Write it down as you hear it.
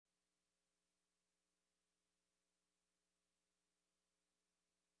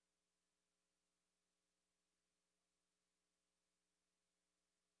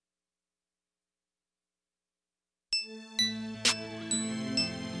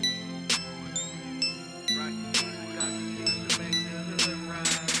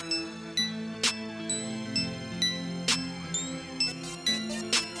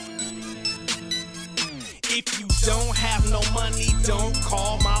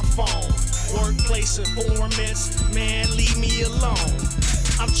place informants, man, leave me alone.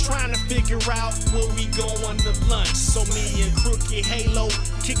 I'm trying to figure out where we going to lunch. So me and Crooked Halo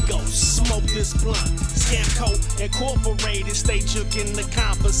can go smoke this blunt. Scamco Incorporated, stay juking the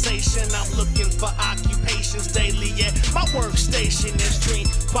conversation. I'm looking for occupations daily at my workstation. There's dream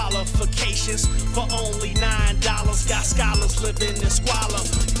qualifications for only $9. Got scholars living in squalor,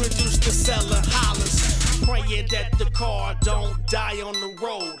 produce the seller hollers. Praying that the car don't die on the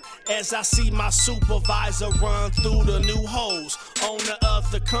road as I see my supervisor run through the new hoes. Owner of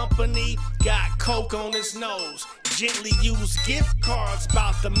the company got coke on his nose. Gently used gift cards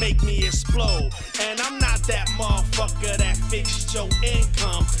about to make me explode. And I'm not that motherfucker that fixed your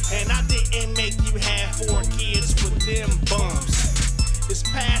income. And I didn't make you have 4 kids with them bums. It's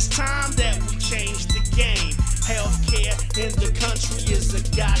past time that we change the game. Healthcare in the country is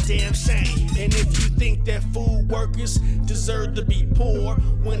a goddamn shame. And if you think that food workers deserve to be poor,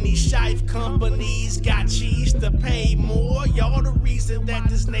 when these shife companies got cheese to pay more, y'all the reason that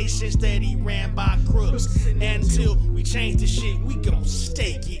this nation's steady ran by crooks. And until we change the shit, we gon'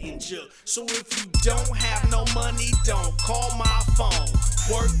 stay getting juked. So if you don't have no money, don't call my phone.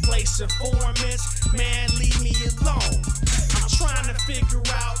 Workplace informants, man, leave me alone. I'm trying to figure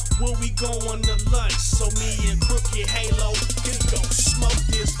out where we going to lunch. So me and Crooked Halo can go smoke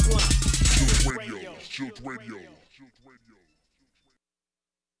this blunt. Juke Radio.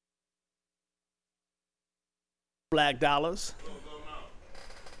 Black Dollars.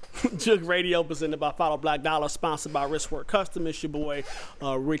 Juke Radio presented by Follow Black Dollars, sponsored by Wristwork Custom. It's your boy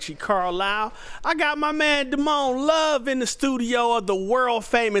Richie Carlisle. I got my man Damone Love in the studio of the world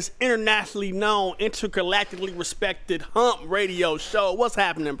famous, internationally known, intergalactically respected Hump radio show. What's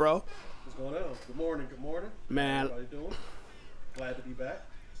happening, bro? What's going on? Good morning. Man. How you doing? Glad to be back.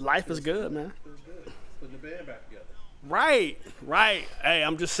 Life is good, man. Feels good. Putting the band back together. Right. Hey,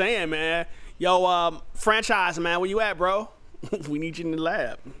 I'm just saying, man. Yo, franchise, man, where you at, bro? We need you in the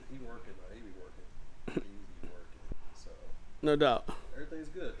lab. He working, man. He be working. So No doubt. everything's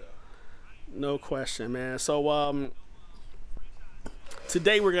good though. No question, man. So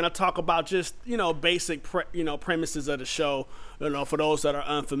today we're gonna talk about just basic premises of the show. For those that are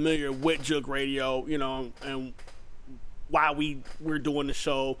unfamiliar with Juke Radio, and why we're doing the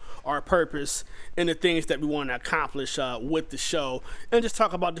show, our purpose, and the things that we want to accomplish with the show, and just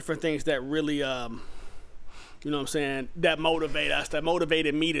talk about different things that really that motivate us, that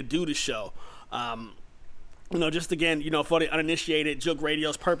motivated me to do the show. Just again, for the uninitiated, Juke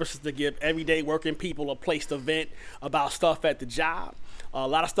Radio's purpose is to give everyday working people a place to vent about stuff at the job. A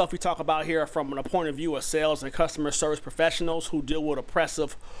lot of stuff we talk about here are from the point of view of sales and customer service professionals who deal with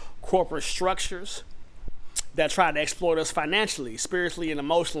oppressive corporate structures that try to exploit us financially, spiritually, and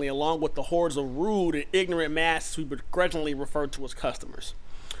emotionally, along with the hordes of rude and ignorant masses we begrudgingly refer to as customers.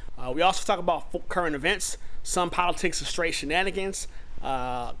 We also talk about current events, some politics and straight shenanigans.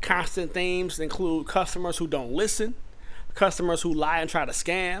 Constant themes include customers who don't listen, customers who lie and try to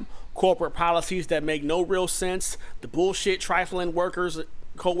scam, corporate policies that make no real sense, the bullshit trifling workers,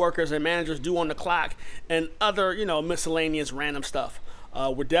 co-workers, and managers do on the clock, and other, miscellaneous random stuff.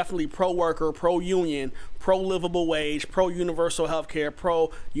 We're definitely pro-worker, pro-union, pro-livable wage, pro-universal health care,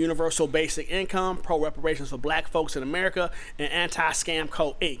 pro-universal basic income, pro-reparations for black folks in America, and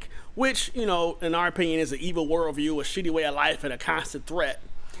anti-Scamco Inc., which, in our opinion, is an evil worldview, a shitty way of life, and a constant threat,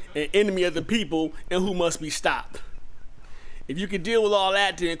 an enemy of the people, and who must be stopped. If you can deal with all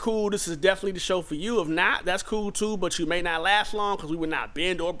that, then cool, this is definitely the show for you. If not, that's cool too, but you may not last long because we would not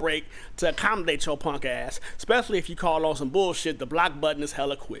bend or break to accommodate your punk ass, especially if you call on some bullshit. The block button is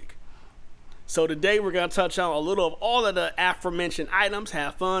hella quick. So today we're going to touch on a little of all of the aforementioned items,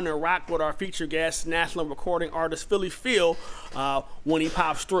 have fun, and rock with our featured guest, national recording artist Philly Phil, when he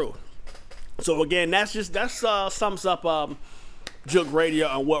pops through. So again, that sums up Juke Radio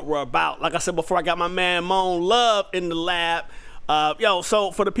and what we're about. Like I said before, I got my man Moan Love in the lab.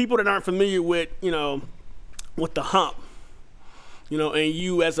 So for the people that aren't familiar with with the Hump, and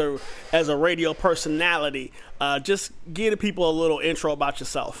you as a radio personality, just give the people a little intro about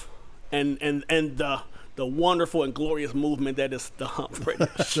yourself and the wonderful and glorious movement that is the Hump Radio.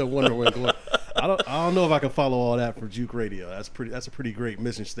 So wonderful and glorious. I don't know if I can follow all that for Juke Radio. That's a pretty great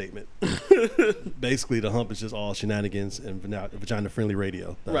mission statement. Basically, the Hump is just all shenanigans and vagina-friendly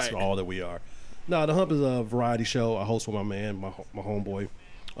radio. That's all that we are. No, the Hump is a variety show. I host with my man, my homeboy,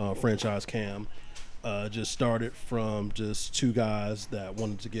 franchise Cam. Just started from just two guys that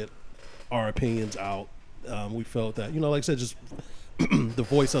wanted to get our opinions out. We felt that, like I said, just the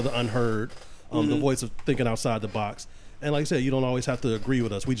voice of the unheard, the voice of thinking outside the box. And like I said, you don't always have to agree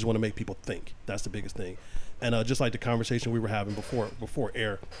with us. We just want to make people think. That's the biggest thing. And just like the conversation we were having before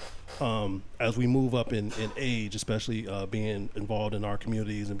air, as we move up in age, especially being involved in our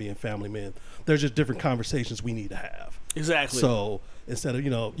communities and being family men, there's just different conversations we need to have. Exactly. So instead of,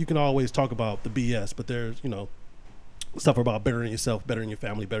 you can always talk about the BS, but there's, stuff about bettering yourself, bettering your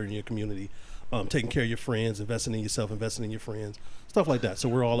family, bettering your community, taking care of your friends, investing in yourself, investing in your friends, stuff like that. So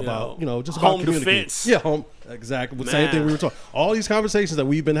we're all about, just about home communicating. defense. Yeah, home. Exactly. The same thing we were talking. All these conversations that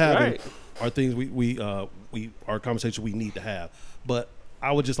we've been having are things we are conversations we need to have. But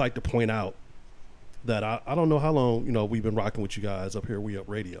I would just like to point out that I don't know how long, we've been rocking with you guys up here, We Up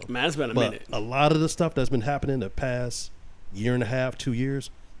Radio. Man, it's been a minute. A lot of the stuff that's been happening the past year and a half, 2 years,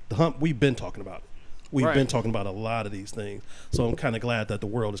 the Hump, we've been talking about it. We've been talking about a lot of these things. So I'm kind of glad that the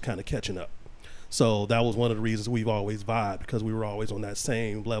world is kind of catching up. So that was one of the reasons we've always vibed, because we were always on that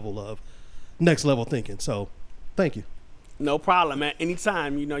same level of next level thinking. So thank you. No problem, man.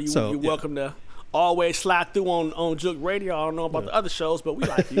 Anytime, you're welcome to always slide through on Juke Radio. I don't know about the other shows, but we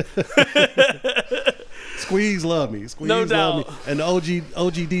like you. Squeeze love me. Squeeze no love doubt. me. And the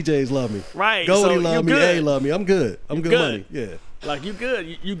OG DJs love me. Right. Goldie so love me. good. A love me. I'm good. I'm good money. Yeah. Like, you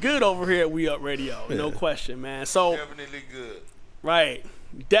good. You good over here at We Up Radio. No question, man. So Definitely good. Right.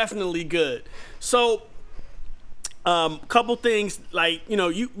 Definitely good. So couple things, like,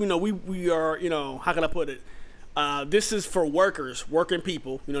 we are, how can I put it? This is for working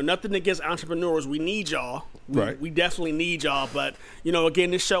people. Nothing against entrepreneurs. We need y'all. We definitely need y'all. But,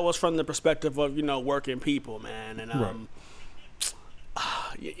 again, this show is from the perspective of, working people, man. And,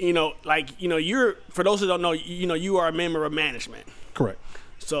 you're, for those who don't know, you are a member of management. Correct.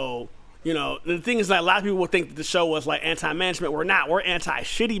 So, the thing is that a lot of people would think that the show was like anti-management. We're not. We're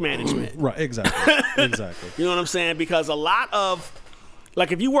anti-shitty management. Right. Exactly. Exactly. You know what I'm saying? Because a lot of,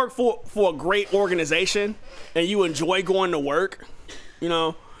 like, if you work for a great organization and you enjoy going to work,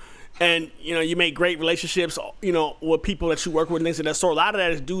 and, you make great relationships, with people that you work with and things of that sort, a lot of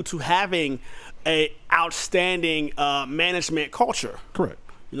that is due to having a outstanding management culture. Correct.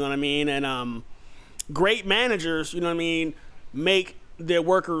 You know what I mean? And great managers, make their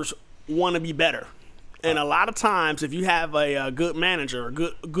workers want to be better. And a lot of times, if you have a good manager, a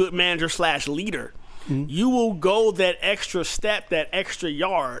good manager / leader, you will go that extra step, that extra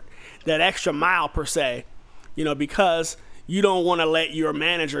yard, that extra mile per se, because you don't want to let your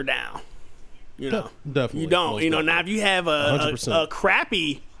manager down. Definitely. You don't. Definitely. Now if you have a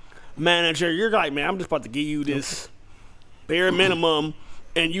crappy manager, you're like, man, I'm just about to give you this bare minimum,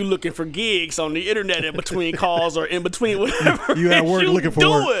 and you looking for gigs on the internet in between calls or in between whatever. You at work looking for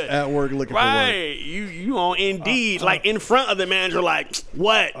work. At work looking for work. Right. You on Indeed, like in front of the manager, like,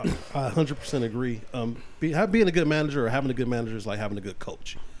 what? I 100% agree. Being a good manager or having a good manager is like having a good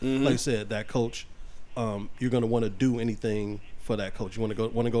coach. Like I said, that coach, you're going to want to do anything for that coach. You want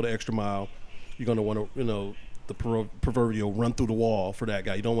to go the extra mile. You're going to want to, the proverbial run through the wall for that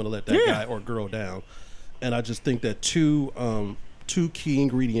guy. You don't want to let that guy or girl down. And I just think that two key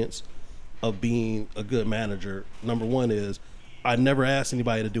ingredients of being a good manager. Number one is I never ask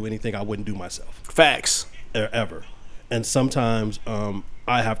anybody to do anything I wouldn't do myself. Facts. Ever. And sometimes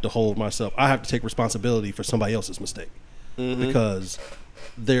I have to hold myself. I have to take responsibility for somebody else's mistake because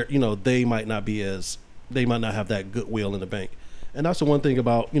they might not have that goodwill in the bank. And that's the one thing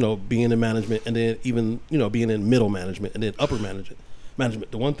about, being in management, and then even, being in middle management and then upper management.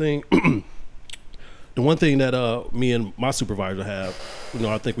 The one thing that me and my supervisor have,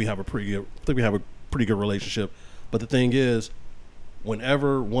 I think we have a pretty good relationship. But the thing is,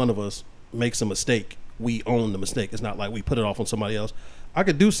 whenever one of us makes a mistake, we own the mistake. It's not like we put it off on somebody else. I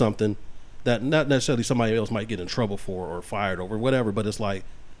could do something that not necessarily somebody else might get in trouble for or fired over, whatever. But it's like,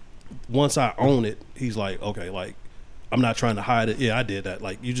 once I own it, he's like, okay, like, I'm not trying to hide it. Yeah, I did that.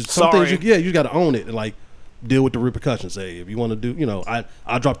 Like, you just some things you got to own it and like deal with the repercussions. Say if you want to do,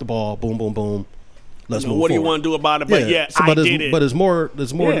 I dropped the ball. Boom, boom, boom. Let's move what forward. do you want to do about it? But I did it. But it's more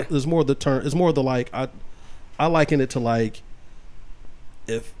the turn. It's more the like I liken it to like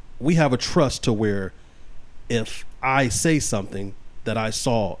if we have a trust to where if I say something that I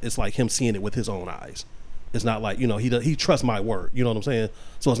saw, it's like him seeing it with his own eyes. It's not like he trusts my word. You know what I'm saying?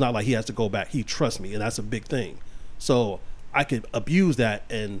 So it's not like he has to go back. He trusts me, and that's a big thing. So I could abuse that,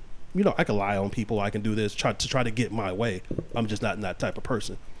 and I could lie on people. I can do this try to get my way. I'm just not that type of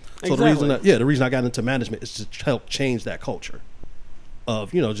person. So Exactly. the reason I got into management is to help change that culture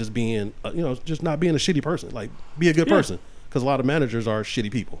of just being just not being a shitty person. Like, be a good person, because a lot of managers are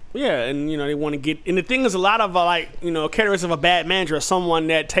shitty people. Yeah, and they want to get. And the thing is, a lot of characteristics of a bad manager is someone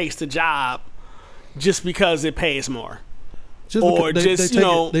that takes the job just because it pays more. They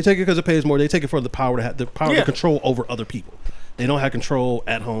take it because it pays more. They take it for the power to control over other people. They don't have control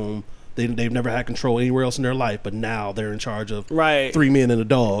at home. they've never had control anywhere else in their life, but now they're in charge of Right. 3 men and a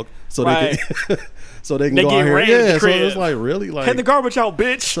dog, so Right. they can go They out get here. ran to the Yeah, so crib. it's like really like Take the garbage out,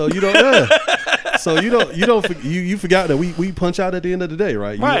 bitch. so you don't. Yeah. So you forgot that we punch out at the end of the day,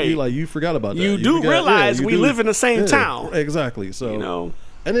 right? Right. You forgot about that. You do forgot- realize you we do. live in the same town. Exactly. So You know.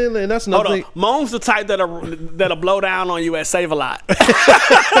 and that's Hold another on. thing. Moan's the type that'll blow down on you at Save-A-Lot.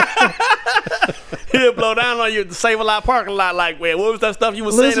 He'll blow down on you at the Save-A-Lot parking lot like, well, what was that stuff you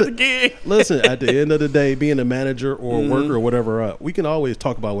were saying at the gig? Listen, at the end of the day, being a manager or a worker or whatever, we can always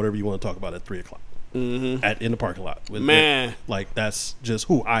talk about whatever you want to talk about at 3:00 in the parking lot. Man. Like that's just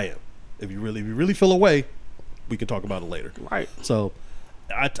who I am. If you really feel away, we can talk about it later. Right. So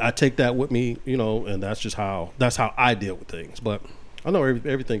I take that with me, and that's how I deal with things. But I know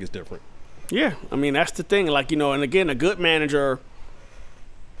everything is different. Yeah, I mean, that's the thing. Like, and again, a good manager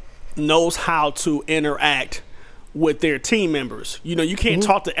knows how to interact with their team members. You can't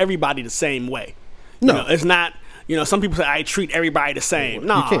talk to everybody the same way. No. It's not, some people say, I treat everybody the same.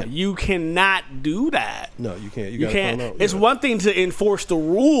 No, can't. you cannot do that. No, you can't. You You gotta can't. find out. It's Yeah. one thing to enforce the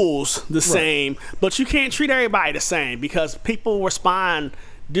rules the same, but you can't treat everybody the same because people respond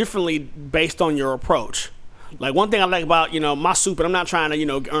differently based on your approach. Like one thing I like about my soup, and I'm not trying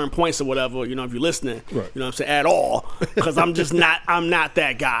to earn points or whatever. If you're listening, Right. what I'm saying, at all, because I'm just not. I'm not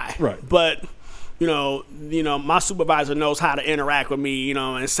that guy. Right. But my supervisor knows how to interact with me.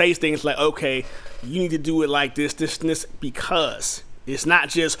 And says things like, okay, you need to do it like this, this, and this, because it's not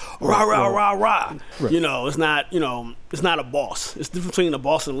just rah rah rah rah. Right. It's not. It's not a boss. It's the difference between a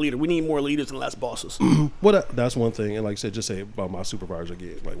boss and a leader. We need more leaders and less bosses. That's one thing, and like I said, just say about my supervisor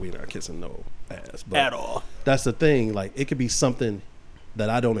again. Like we're not kissing no ass, but At all. That's the thing. Like it could be something that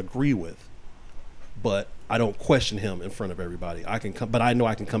I don't agree with, but I don't question him in front of everybody. I can come, but I know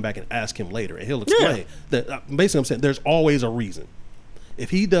I can come back and ask him later, and he'll explain that. Basically, I'm saying there's always a reason. If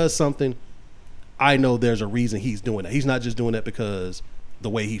he does something, I know there's a reason he's doing that. He's not just doing that because the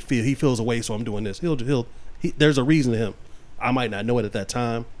way he feels a way, so I'm doing this. There's a reason to him. I might not know it at that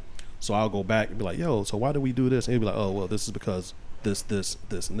time, so I'll go back and be like, yo, so why do we do this? And he'll be like, oh, well, this is because this,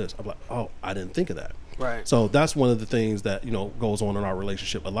 and this. I'm like, oh, I didn't think of that. Right. So that's one of the things that, goes on in our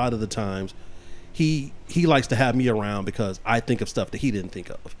relationship. A lot of the times he likes to have me around because I think of stuff that he didn't think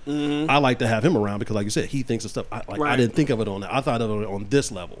of. Mm-hmm. I like to have him around because, like you said, he thinks of stuff. I didn't think of it on that. I thought of it on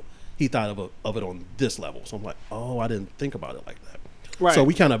this level. He thought of it on this level. So I'm like, oh, I didn't think about it like that. Right. So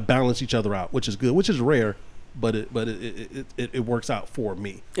we kind of balance each other out, which is good, which is rare, but it works out for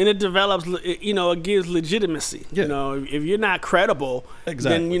me. And it develops, it gives legitimacy. Yeah. If you're not credible,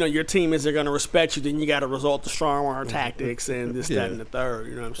 Exactly. then, your team isn't going to respect you. Then you got to resort to strong arm tactics and this, that, and the third.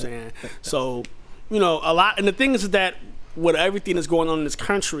 You know what I'm saying? So, a lot. And the thing is that with everything that's going on in this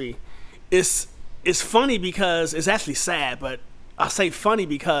country, it's funny because it's actually sad, but I say funny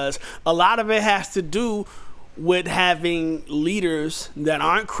because a lot of it has to do with having leaders that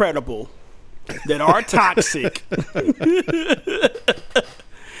aren't credible, that are toxic,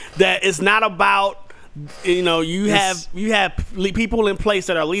 that it's not about, you have people in place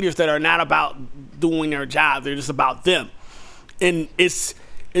that are leaders that are not about doing their job. They're just about them. And it's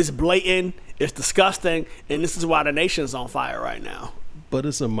blatant, it's disgusting, and this is why the nation's on fire right now. But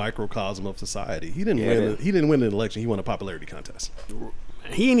it's a microcosm of society. He didn't win. He didn't win an election. He won a popularity contest.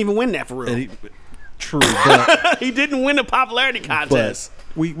 He didn't even win that for real. True, but he didn't win the popularity contest.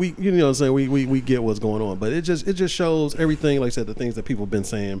 But we what I'm saying, we get what's going on, but it just shows everything. Like I said, the things that people have been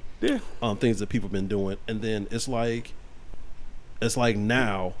saying, things that people have been doing, and then it's like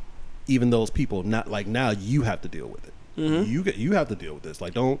now, even those people, not like now, you have to deal with it. Mm-hmm. You have to deal with this.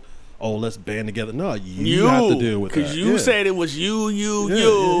 Like let's band together. No, you have to deal with that. Because you said it was you.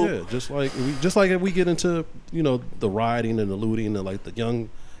 Yeah. Just like if we get into the rioting and the looting and like the young.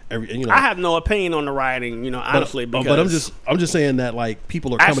 I have no opinion on the rioting, honestly. But I'm just saying that like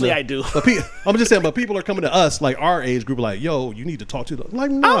people are coming. Actually, to, I do. I'm just saying, but people are coming to us like our age group, like, yo, you need to talk to them.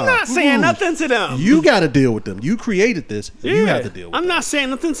 Like, no, I'm not saying nothing to them. You got to deal with them. You created this. Yeah, you have to deal with them. I'm not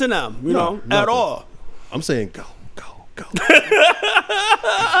saying nothing to them, at all. I'm saying go.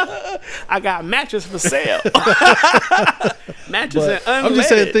 I got matches for sale. Matches and unleaded. I'm just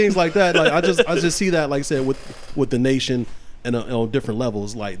saying things like that. Like I just see that, like I said, with the nation and on different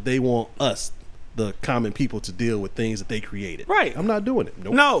levels. Like they want us, the common people, to deal with things that they created. Right. I'm not doing it.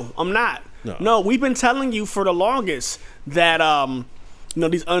 Nope. No, I'm not. No, we've been telling you for the longest that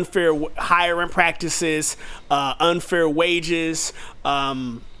these unfair hiring practices, unfair wages,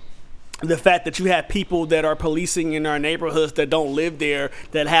 the fact that you have people that are policing in our neighborhoods that don't live there,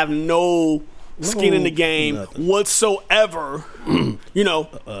 that have no skin in the game whatsoever.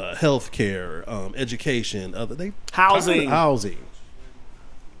 Healthcare, education, housing.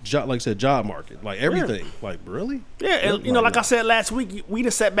 like I said, job market, like everything. Like, really? Yeah, and like I said last week, we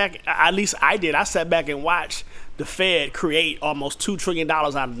just sat back, at least I did, I sat back and watched the Fed create almost $2 trillion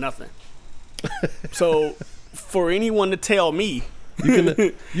out of nothing. So for anyone to tell me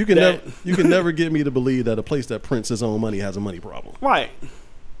you can never get me to believe that a place that prints its own money has a money problem. Right.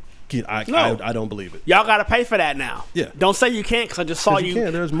 I don't believe it. Y'all got to pay for that now. Yeah. Don't say you can't, because I just saw you. You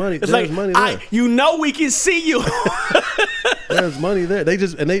can. There's money. It's there's money there. We can see you. There's money there.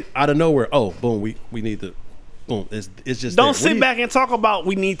 They out of nowhere. Oh, boom. We need to. Boom. It's just. Don't sit back and talk about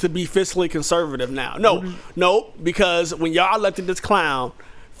we need to be fiscally conservative now. No, because when y'all elected this clown,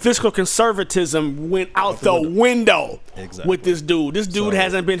 fiscal conservatism went out the window with this dude. This dude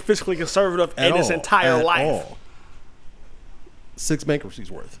hasn't been fiscally conservative in his entire life. 6 bankruptcies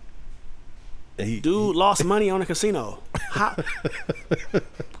worth. Dude lost money on a casino.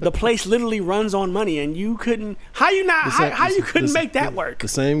 The place literally runs on money, and you couldn't. How you couldn't make that work? The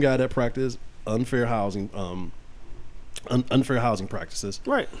same guy that practiced unfair housing, unfair housing practices.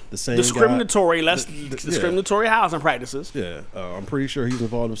 Right. The same discriminatory housing practices. Yeah. I'm pretty sure he's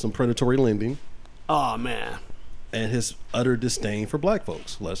involved in some predatory lending. Oh man. And his utter disdain for black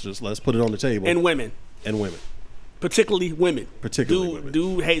folks. Let's put it on the table. And women. Particularly women.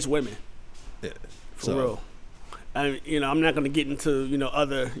 Dude hates women. Yeah. For real. I'm not going to get into,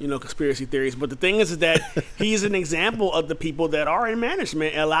 other, conspiracy theories, but the thing is that he's an example of the people that are in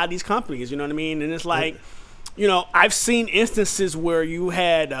management at a lot of these companies, you know what I mean? And it's like, I've seen instances where you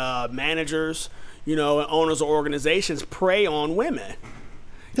had managers, and owners of organizations prey on women,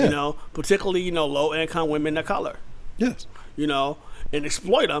 particularly, low-income women of color. Yes. And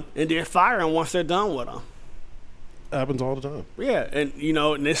exploit them and then fire them once they're done with them. Happens all the time. Yeah, and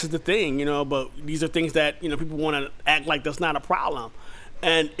and this is the thing, but these are things that people want to act like that's not a problem,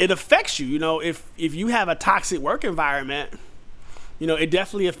 and it affects you. If you have a toxic work environment, it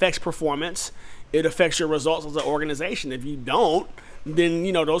definitely affects performance. It affects your results as an organization. If you don't, then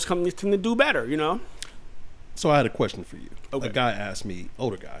those companies tend to do better. So I had a question for you. Okay. A guy asked me,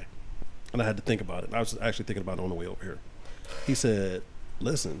 older guy, and I had to think about it. I was actually thinking about it on the way over here. He said,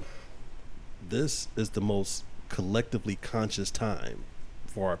 "Listen, this is the most collectively conscious time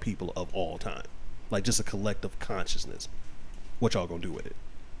for our people of all time, like just a collective consciousness. What y'all gonna do with it?"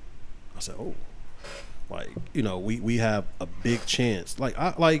 I said, "Oh, we have a big chance.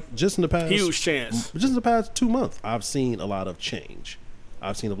 Just in the past, huge chance. Just in the past 2 months, I've seen a lot of change.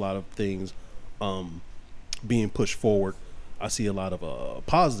 I've seen a lot of things being pushed forward. I see a lot of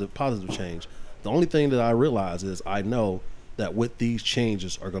positive change. The only thing that I realize is I know that with these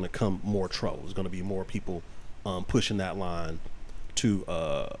changes are going to come more trouble. There's going to be more people pushing that line to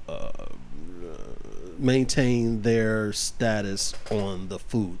maintain their status on the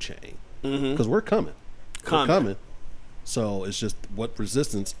food chain, because we're coming. We're coming. So it's just what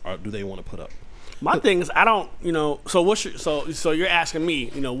resistance do they want to put up? My thing is, I don't, So so you're asking me,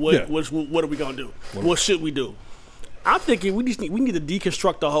 what are we gonna do? What should we do? I'm thinking we need to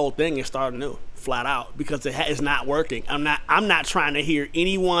deconstruct the whole thing and start anew, flat out, because it's not working. I'm not trying to hear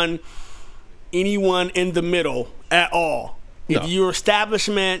anyone in the middle at all. No. If you're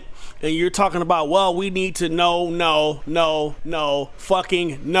establishment and you're talking about, well, we need to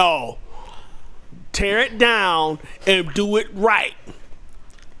fucking no. Tear it down and do it right.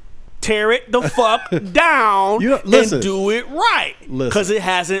 Tear it the fuck down and do it right. Because it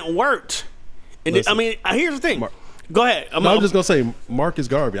hasn't worked. And here's the thing. Go ahead. I'm just going to say, Mark is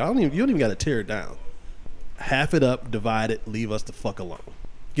garbage. You don't even got to tear it down. Half it up, divide it, leave us the fuck alone.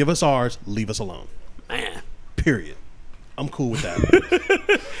 Give us ours, leave us alone. Man. Period. I'm cool with that.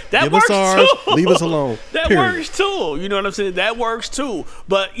 That Give works us ours, too. Leave us alone. That period. Works too. You know what I'm saying? That works too.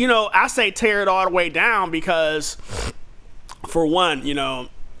 But, I say tear it all the way down because, for one,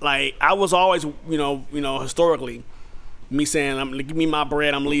 I was always, historically, me saying, give me my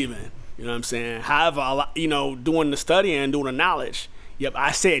bread, I'm leaving. You know what I'm saying? However, doing the studying and doing the knowledge. Yep,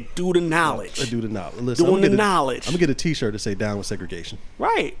 I said do the knowledge. Do the knowledge. Listen, doing the knowledge. I'm going to get a t-shirt to say down with segregation.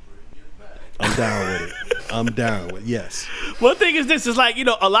 Right. I'm down with it. I'm down with it. Yes. One thing is this, is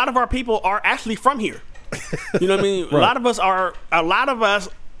a lot of our people are actually from here. You know what I mean? Right. A lot of us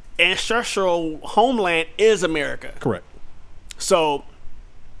ancestral homeland is America. Correct. So,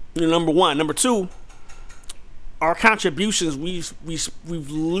 number one. Number two, our contributions, we've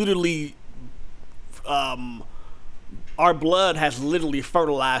literally, our blood has literally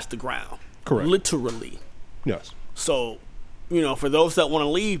fertilized the ground. Correct. Literally. Yes. So, for those that want to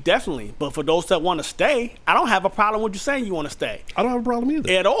leave, definitely. But for those that want to stay, I don't have a problem with you saying you want to stay. I don't have a problem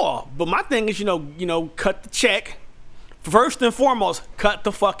either. At all. But my thing is, cut the check. First and foremost, cut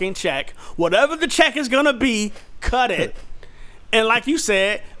the fucking check. Whatever the check is going to be, cut it. And like you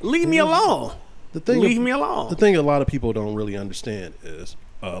said, leave me alone. Leave me alone. The thing a lot of people don't really understand is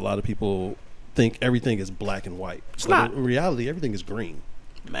a lot of people think everything is black and white. It's not. In reality, everything is green.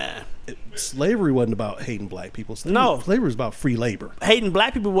 Man. Slavery wasn't about hating black people. No. Slavery was about free labor. Hating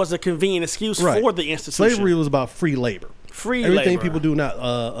black people was a convenient excuse for the institution. Slavery was about free labor. Everything people do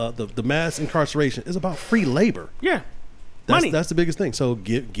now, the mass incarceration is about free labor. Yeah. Money. That's the biggest thing. So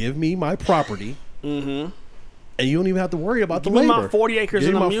give me my property. Mm-hmm. And you don't even have to worry about the labor. Give me my 40 acres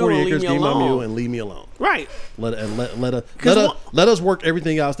and a mule and leave me alone. Give me my mule and leave me alone. Right. Let us work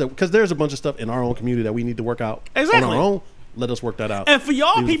everything else because there's a bunch of stuff in our own community that we need to work out on our own. Let us work that out. And for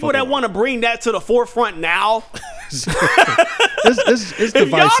y'all people that want to bring that to the forefront now, it's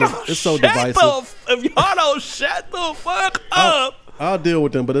divisive. It's so divisive. If y'all don't shut the fuck up. I'll deal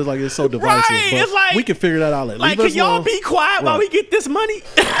with them, but it's so divisive. Right. It's like, we can figure that out later. Like, can y'all be quiet while we get this money?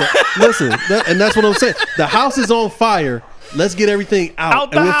 Listen, and that's what I'm saying. The house is on fire. Let's get everything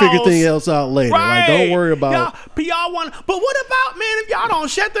out and we'll figure things else out later. Right. Like, don't worry about y'all want. But what about, man, if y'all don't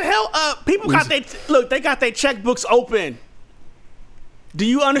shut the hell up? People got they got their checkbooks open. Do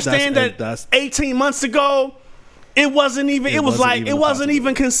you understand that 18 months ago, it wasn't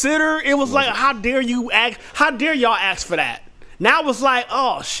even considered. It was like, how dare you ask? How dare y'all ask for that? Now it's like,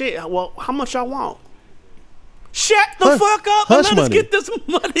 oh shit. Well, how much y'all want? Shut the fuck up and let us get this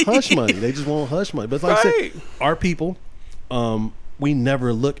money. Hush money. They just want hush money. But like I said, our people, we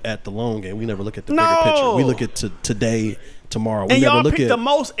never look at the long game. We never look at the bigger picture. We look at today, tomorrow. We and never y'all look pick at the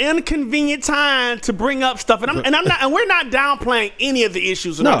most inconvenient time to bring up stuff. And we're not downplaying any of the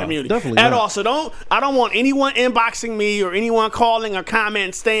issues in our community definitely at not. all. So I don't want anyone inboxing me or anyone calling or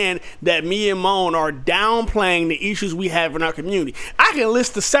comment saying that me and Moan are downplaying the issues we have in our community. I can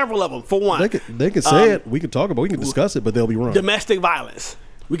list several of them. For one, they can say it. We can talk about. We can discuss it, but they'll be wrong. Domestic violence.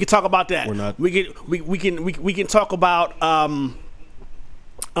 We can talk about that. We're not. We can talk about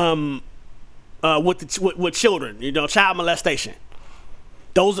with children, child molestation.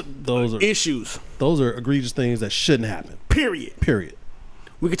 Those are issues. Those are egregious things that shouldn't happen. Period.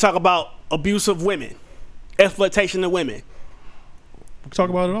 We could talk about abuse of women, exploitation of women. We can talk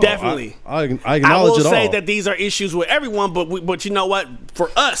about it all. Definitely. I acknowledge it all. I will say that these are issues with everyone, but you know what? For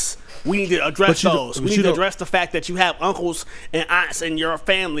us, we need to address those. We need to address the fact that you have uncles and aunts in your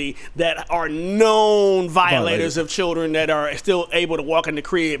family that are known violators of children that are still able to walk in the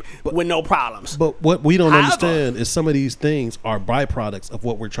crib with no problems. But what we don't understand is some of these things are byproducts of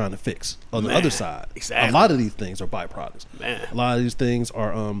what we're trying to fix on the other side. Exactly. A lot of these things are byproducts. A lot of these things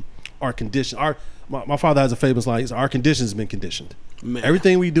are conditioned. My father has a famous line. He says, our conditions have been conditioned.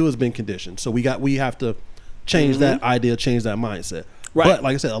 Everything we do has been conditioned. So we have to change that idea, change that mindset. Right. But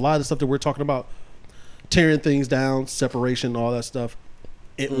like I said, a lot of the stuff that we're talking about, tearing things down, separation, all that stuff,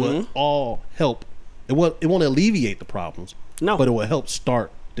 it will all help. It won't alleviate the problems. No. But it will help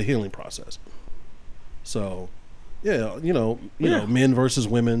start the healing process. So, men versus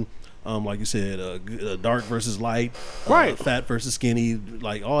women, like you said, dark versus light, fat versus skinny,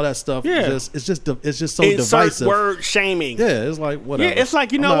 like all that stuff. Yeah. It's just so divisive. Word shaming. Yeah, it's like whatever. Yeah, it's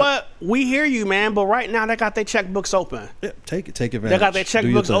like what? We hear you, man, but right now they got their checkbooks open. Yeah, take advantage. They got their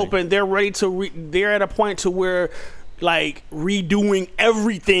checkbooks open. They're ready to. They're at a point to where, like, redoing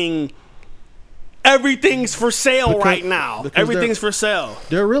everything. Everything's for sale right now. Everything's for sale.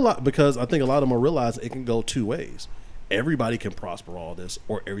 They're because I think a lot of them are realizing it can go two ways. Everybody can prosper all this,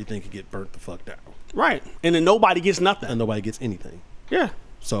 or everything can get burnt the fuck down. Right. And then nobody gets nothing. And nobody gets anything. Yeah.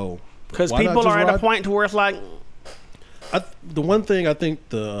 So, because people are at a point to where it's like, the one thing I think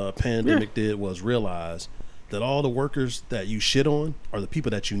the pandemic did was realize that all the workers that you shit on are the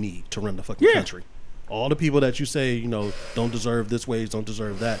people that you need to run the fucking country. All the people that you say, don't deserve this wage, don't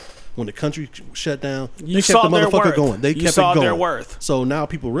deserve that. When the country shut down, they kept the motherfucker going. They kept it going. Their worth. So now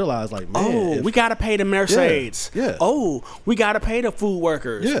people realize, like, man, we got to pay the Mercedes. Yeah. Oh, we got to pay the food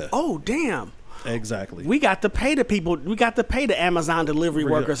workers. Yeah. Oh, damn. Exactly. We got to pay the people. We got to pay the Amazon delivery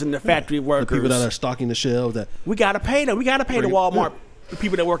workers and the factory workers. The people that are stocking the shelves. We got to pay them. We got to pay the Walmart, the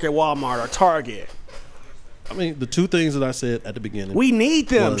people that work at Walmart or Target. I mean, the two things that I said at the beginning. We need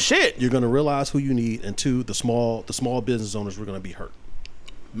them. Shit. You're going to realize who you need, and two, the small business owners were going to be hurt.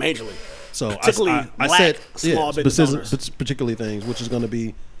 Majorly. So particularly I said small business owners. Particularly things, which is going to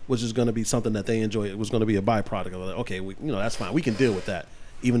be something that they enjoy. It was going to be a byproduct of it. Okay, that's fine. We can deal with that.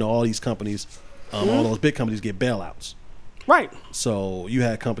 Even though all these companies, all those big companies get bailouts. Right. So you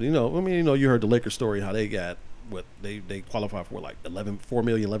had companies, you heard the Lakers story, how they got they qualify for like $11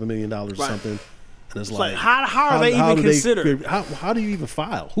 million or something. And it's like how are they even considered? How do you even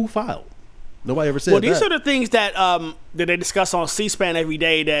file? Who filed? Nobody ever said that. Well, these are the things that they discuss on C-SPAN every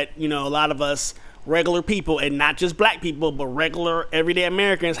day that, a lot of us regular people, and not just black people, but regular everyday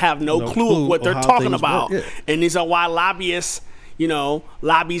Americans have no clue of what they're talking about. Yeah. And these are why lobbyists,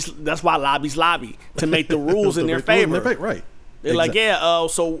 that's why lobbies lobby to make the rules in their favor. Right. They're like,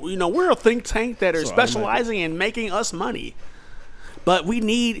 so we're a think tank that are specializing in making us money. But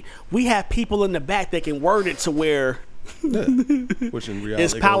we have people in the back that can word it to where which in reality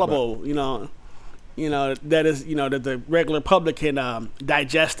it's palatable, that is, that the regular public can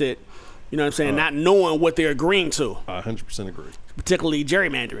digest it, you know what I'm saying, not knowing what they're agreeing to. I 100% agree. Particularly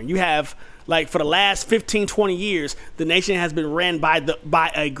gerrymandering. You have, like, for the last 15, 20 years, the nation has been ran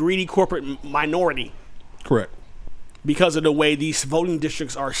by a greedy corporate minority. Correct. Because of the way these voting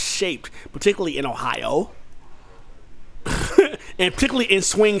districts are shaped, particularly in Ohio. And particularly in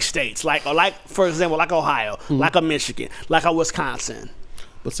swing states, like for example, like Ohio, like a Michigan, like a Wisconsin,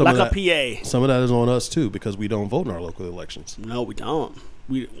 but like a PA. Some of that is on us too, because we don't vote in our local elections. No, we don't.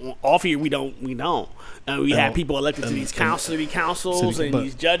 Off here we don't. And we have people elected to these city councils and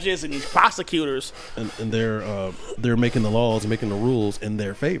these judges and these prosecutors. And they're making the laws and making the rules in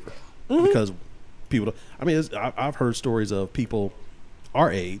their favor because people. I've heard stories of people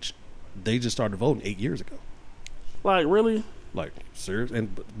our age. They just started voting 8 years ago. Like, really? Like, serious?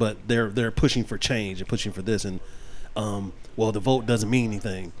 But they're pushing for change and pushing for this, and the vote doesn't mean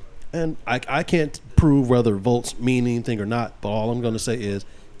anything, and I can't prove whether votes mean anything or not. But all I'm going to say is,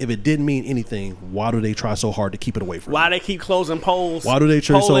 if it didn't mean anything, why do they try so hard to keep it away from? Why they keep closing polls? Why do they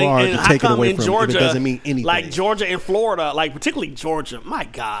try so hard to take it away from? Georgia, if it doesn't mean anything, like Georgia and Florida, like particularly Georgia. My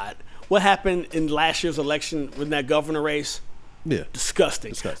God, what happened in last year's election with that governor race? Yeah,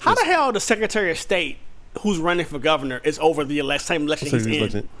 disgusting. How the hell the Secretary of State who's running for governor is over the same election he's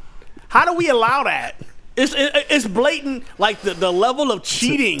in? How do we allow that? It's blatant, like the level of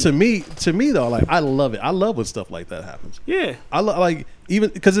cheating. To me though, like, I love it. I love when stuff like that happens. Yeah, I like, even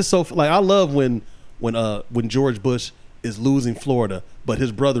because it's so, like, I love when George Bush is losing Florida, but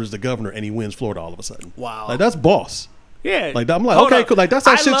his brother is the governor and he wins Florida all of a sudden. Wow, like, that's boss. Yeah, like, I'm like, okay, cool. Like, that's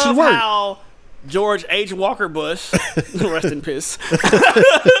how shit should work. How George H. Walker Bush, rest in peace,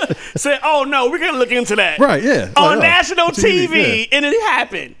 said, "Oh no, we're gonna look into that." Right? Yeah. On national TV, and it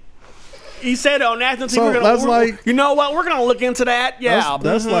happened. He said on national TV, so you know what? We're gonna look into that. Yeah,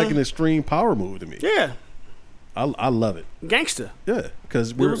 that's like an extreme power move to me. Yeah, I love it. Gangster. Yeah,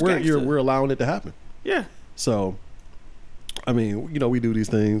 because we're allowing it to happen. Yeah. So, I mean, we do these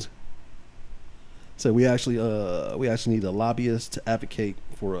things. So we actually need a lobbyist to advocate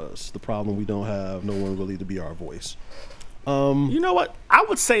for us. The problem, we don't have no one really to be our voice. You know what? I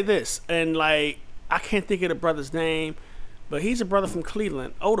would say this, and like, I can't think of the brother's name, but he's a brother from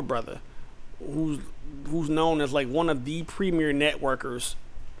Cleveland, older brother, who's known as like one of the premier networkers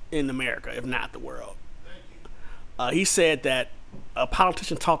in America, if not the world. He said that a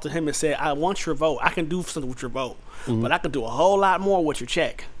politician talked to him and said, "I want your vote. I can do something with your vote, but I can do a whole lot more with your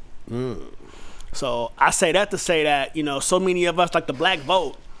check." So I say that to say that, so many of us, like the black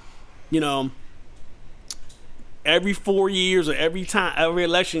vote, every 4 years or every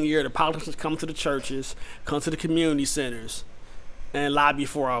election year, the politicians come to the churches, come to the community centers, and lobby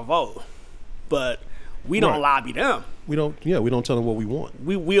for our vote. But we don't lobby them. We don't tell them what we want.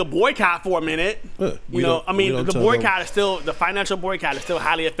 We'll boycott for a minute. The boycott is still, the financial boycott is still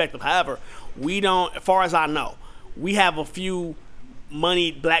highly effective. However, we don't, as far as I know, we have a few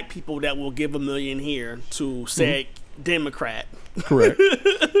moneyed black people that will give $1 million here to say Democrat. Correct.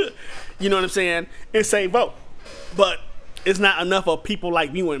 You know what I'm saying? And say vote. But it's not enough of people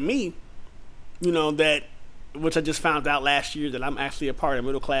like you and me, that, which I just found out last year that I'm actually a part of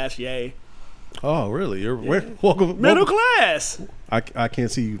middle class. Yay. Oh, really? You're welcome. Middle class. I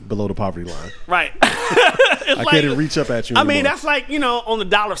can't see you below the poverty line. Right. I can't even reach up at you anymore. That's like, on the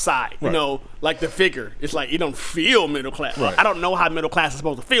dollar side, like the figure. It's like, you don't feel middle class. Right. I don't know how middle class is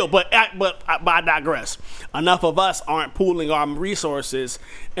supposed to feel, but I digress. Enough of us aren't pooling our resources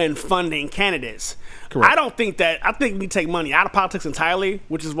and funding candidates. Correct. I think we take money out of politics entirely,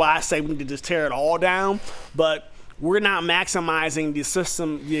 which is why I say we need to just tear it all down. But we're not maximizing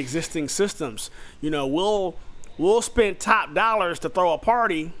the existing systems. We'll spend top dollars to throw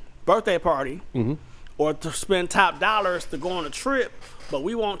a birthday party, or to spend top dollars to go on a trip, but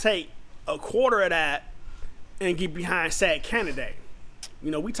we won't take a quarter of that and get behind said candidate.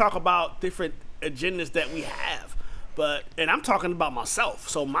 We talk about different agendas that we have, and I'm talking about myself,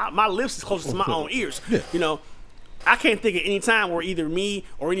 so my lips is closest to my own ears. Yeah. I can't think of any time where either me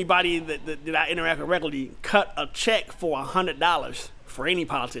or anybody that I interact with regularly cut a check for $100 for any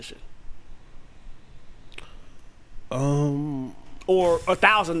politician. Or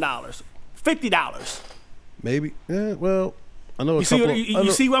 $1,000, $50. Maybe. Yeah. Well, I know. You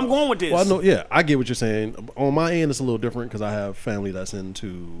see where I'm going with this? Well, I know. Yeah, I get what you're saying. On my end, it's a little different because I have family that's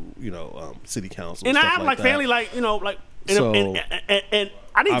into city council, and stuff I have like family and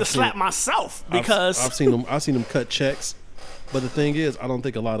I need to slap myself because I've seen them cut checks. But the thing is, I don't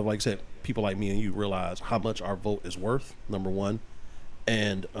think a lot of, like I said, people like me and you realize how much our vote is worth. Number one,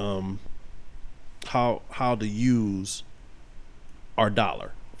 and how to use our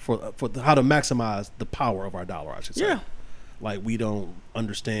dollar for how to maximize the power of our dollar. I should say. Yeah. Like, we don't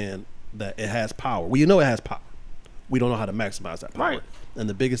understand that it has power. Well, it has power. We don't know how to maximize that power. Right. And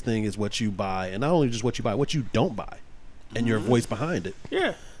the biggest thing is what you buy, and not only just what you buy, what you don't buy, and your voice behind it.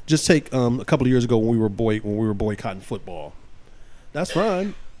 Yeah. Just take a couple of years ago when we were boycotting football. That's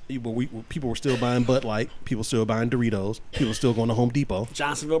fine. People were still buying Bud Light. People still buying Doritos. People still going to Home Depot.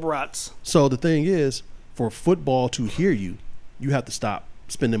 Johnsonville Brats. So the thing is, for football to hear you, you have to stop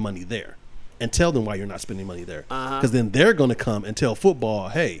spending money there. And tell them why you're not spending money there. Because then they're going to come and tell football,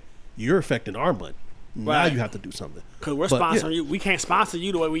 hey, you're affecting our money. Now you have to do something. Because we're sponsoring you. We can't sponsor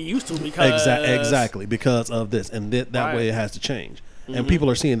you the way we used to because... Exactly, because of this. And that way it has to change. And people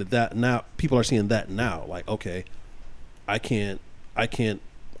are seeing that now. People are seeing that now. Like, okay, I can't let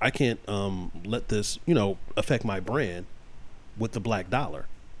this, affect my brand with the black dollar.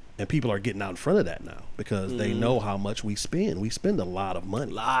 And people are getting out in front of that now because they know how much we spend. We spend a lot of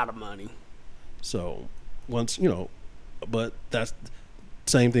money. So once but that's the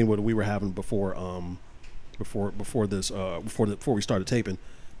same thing what we were having before we started taping.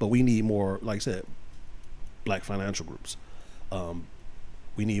 But we need more, like I said, black financial groups.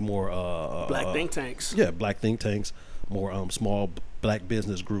 We need more black think tanks. Yeah, black think tanks. More small black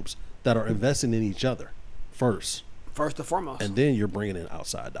business groups that are investing in each other first and foremost, and then you're bringing in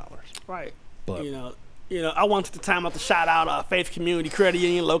outside dollars. Right. But I wanted to time out to shout out Faith Community Credit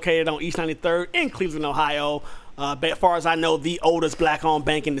Union located on East 93rd in Cleveland, Ohio. As far as I know, the oldest black-owned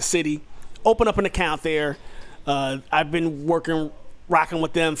bank in the city. Open up an account there. I've been rocking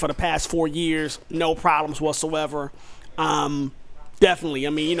with them for the past 4 years. No problems whatsoever. Definitely. I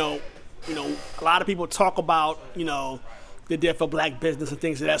mean, a lot of people talk about, the death of black business and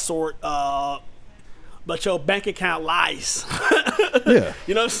things of that sort. But your bank account lies. Yeah.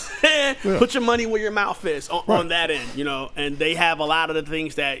 You know what I'm saying? Yeah. Put your money where your mouth is on that end, and they have a lot of the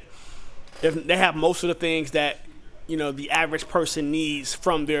things that, they have most of the things that, the average person needs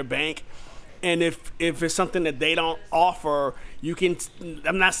from their bank. And if it's something that they don't offer, you can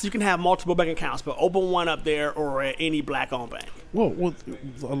have multiple bank accounts, but open one up there or at any black-owned bank. Well,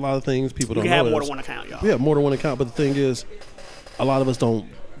 a lot of things people don't know. You can have more than one account, y'all. Yeah, more than one account. But the thing is, a lot of us don't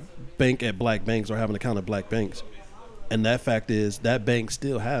bank at black banks or have an account at black banks. And that fact is that bank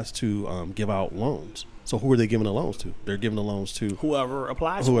still has to give out loans. So who are they giving the loans to? They're giving the loans to whoever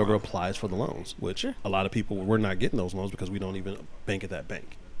applies for the loans, which a lot of people, we're not getting those loans because we don't even bank at that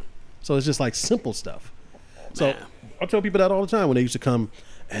bank. So it's just like simple stuff. So I tell people that all the time when they used to come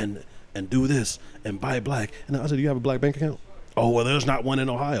and do this and buy black. And I said, do you have a black bank account? Oh, well, there's not one in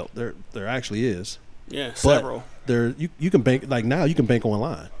Ohio. There actually is. Yeah, several. But you can bank, like now you can bank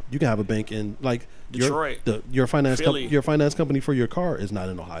online. You can have a bank in like Detroit. Your finance company for your car is not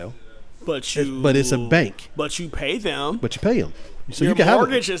in Ohio. But it's a bank. But you pay them. So your you can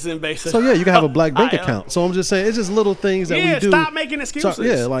mortgage is in basic. So you can have a black bank account. So I'm just saying, it's just little things that we do. Stop making excuses.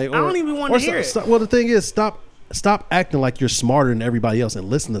 I don't even want to hear it. Well, the thing is, stop acting like you're smarter than everybody else and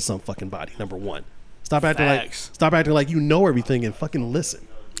listen to some fucking body. Number one, stop acting like you know everything and fucking listen.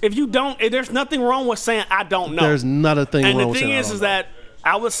 If you don't, there's nothing wrong with saying I don't know. There's not a thing wrong with saying I don't know. And the thing is that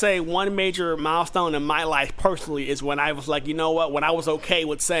I would say one major milestone in my life personally is when I was like, you know what? When I was okay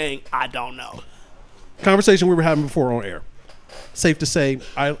with saying I don't know. Conversation we were having before on air. Safe to say,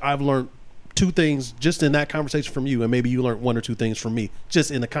 I've learned 2 things just in that conversation from you, and maybe you learned 1 or 2 things from me just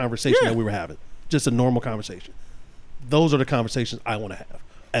in the conversation that we were having. Just a normal conversation. Those are the conversations I want to have.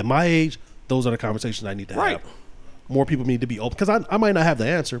 At my age, those are the conversations I need to have. More people need to be open. Because I might not have the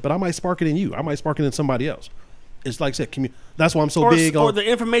answer, but I might spark it in you. I might spark it in somebody else. It's like I said, that's why I'm so big on... Or the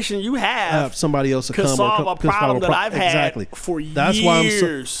information you have somebody else to come solve a problem that I've had for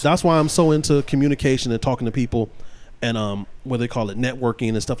years. That's why I'm so into communication and talking to people and what they call it, networking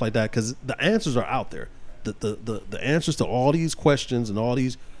and stuff like that, because the answers are out there. The answers to all these questions and all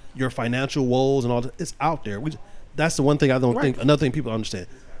these your financial woes and all that, it's out there. That's the one thing I don't think. Another thing people understand.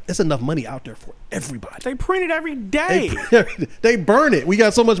 It's enough money out there for everybody. They print it every day. They burn it. We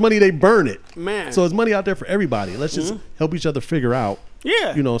got so much money, they burn it. Man. So it's money out there for everybody. Let's just help each other figure out.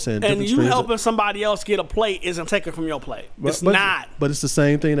 Yeah. You know what I'm saying? And you helping somebody else get a plate isn't taken from your plate. It's not. But it's the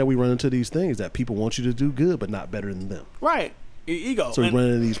same thing that we run into these things that people want you to do good, but not better than them. Right. Ego. So we run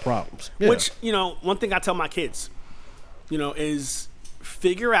into these problems. Yeah. Which, one thing I tell my kids, is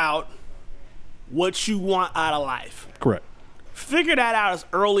figure out what you want out of life. Correct. Figure that out as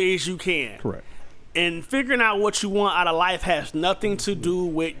early as you can. Correct. And figuring out what you want out of life has nothing to do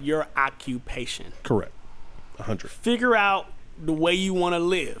with your occupation. Correct. 100. Figure out the way you want to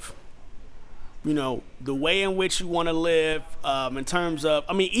live. The way in which you want to live in terms of,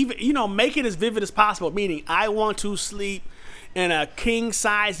 even, make it as vivid as possible, meaning I want to sleep in a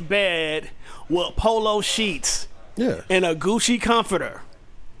king-size bed with polo sheets and a Gucci comforter.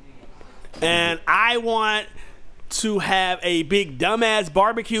 And I want to have a big dumbass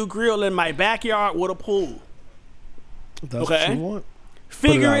barbecue grill in my backyard with a pool. That's what you want.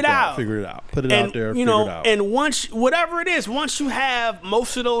 Figure it out. Figure it out. Put it out there. Figure it out. And whatever it is, once you have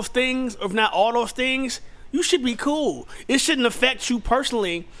most of those things, if not all those things, you should be cool. It shouldn't affect you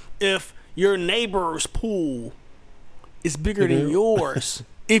personally if your neighbor's pool is bigger than yours.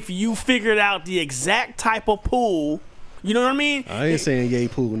 If you figured out the exact type of pool, you know what I mean? I ain't saying yay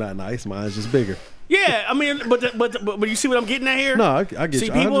pool not nice. Mine's just bigger. Yeah, but you see what I'm getting at here? No, I get see,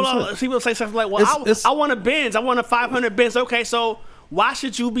 you. People say something like, "Well, I want a Benz. I want a 500 Benz." Okay, so why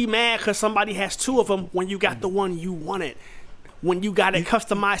should you be mad because somebody has two of them when you got the one you wanted? When you got it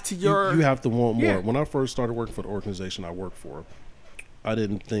customized to your... You have to want more. Yeah. When I first started working for the organization I worked for, I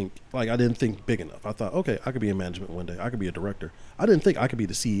didn't think big enough. I thought, okay, I could be in management one day. I could be a director. I didn't think I could be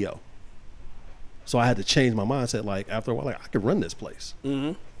the CEO. So I had to change my mindset. Like after a while, I could run this place.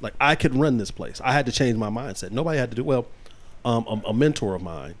 Mm-hmm. Like I could run this place. I had to change my mindset. Nobody had to do well. A mentor of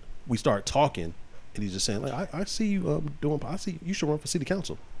mine, we started talking, and he's just saying, like, I see you I see you should run for city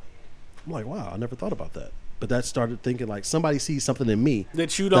council. I'm like, wow, I never thought about that. But that started thinking like somebody sees something in me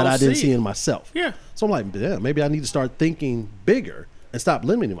that you don't I didn't see in myself. Yeah. So I'm like, yeah, maybe I need to start thinking bigger and stop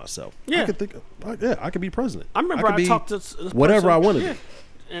limiting myself. Yeah. I could think, I could be president. I remember I talked to this whatever person, I wanted to be.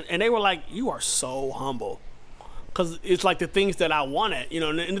 And they were like, you are so humble. Because it's like the things that I wanted,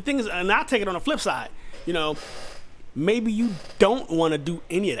 and the things, and I take it on the flip side, maybe you don't want to do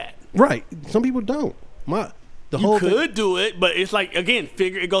any of that. Right. Some people don't. You could do it, but it's like, again,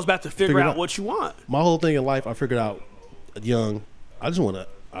 it goes back to figure out what you want. My whole thing in life, I figured out young, I just want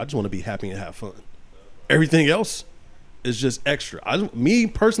to be happy and have fun. Everything else is just extra. Me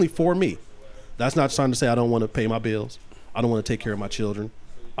personally, for me, that's not trying to say I don't want to pay my bills. I don't want to take care of my children.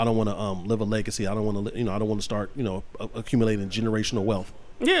 I don't want to live a legacy. I don't want to, I don't want to start, accumulating generational wealth.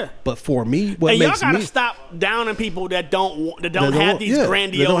 Yeah. But for me, what makes me... y'all gotta stop downing people that don't have these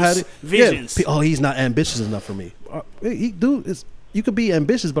grandiose visions. Yeah. Oh, he's not ambitious enough for me. You could be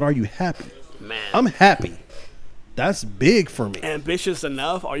ambitious, but are you happy? Man. I'm happy. That's big for me. Ambitious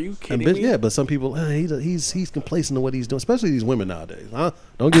enough? Are you kidding me? Yeah, but some people, he's complacent in what he's doing, especially these women nowadays. Huh?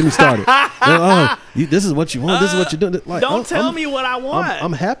 Don't get me started. This is what you want. This is what you're doing. Like, don't tell me what I want.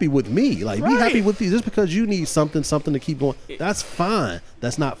 I'm happy with me. Like, be happy with you. Just because you need something to keep going, that's fine.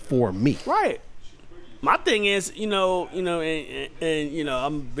 That's not for me. Right. My thing is, and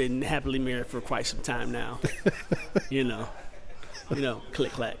I've been happily married for quite some time now.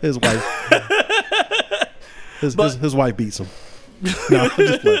 Click clack. His wife. His wife beats him. No, I'm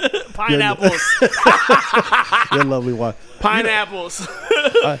just playing. Pineapples. Your lovely wife. Pineapples.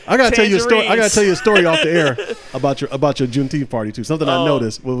 I gotta tell you a story. I gotta tell you a story off the air about your Juneteenth party too. Something I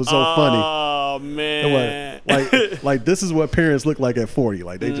noticed what was so funny. Oh man! Like this is what parents look like at 40.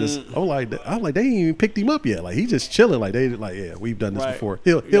 Like they just, I'm like they ain't even picked him up yet. Like he just chilling. Like yeah, we've done this before.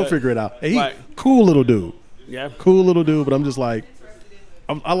 He'll figure it out. Hey, cool little dude. Yeah, cool little dude. But I'm just like,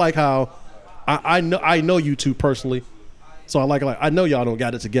 I like how I know you two personally. So I know y'all don't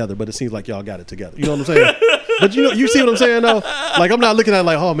got it together, but it seems like y'all got it together. You know what I'm saying? But you see what I'm saying though? Like I'm not looking at it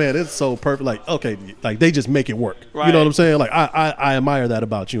like, oh man, it's so perfect. Like, okay, like they just make it work. Right. You know what I'm saying? Like I admire that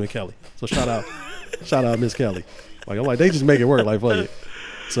about you and Kelly. So shout out Miss Kelly. Like I'm like, they just make it work. Like fuck it.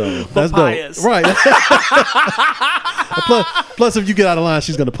 So that's dope. Right. Plus, if you get out of line,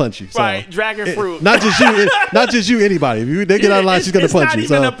 she's gonna punch you. So, right, dragon fruit. Not just you. Anybody. If they get out of line, she's gonna punch you.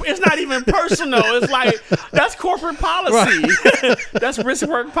 It's not even personal. It's like that's corporate policy. Right. That's risk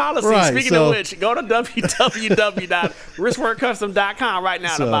work policy. Right, Speaking of which, go to www.riskworkcustom.com right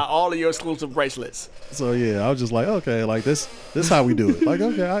now to buy all of your exclusive bracelets. So yeah, I was just like, okay, like this is how we do it. Like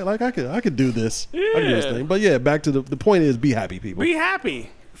okay, I could do this. Yeah. I can do this thing. But yeah, back to the point is be happy, people. Be happy.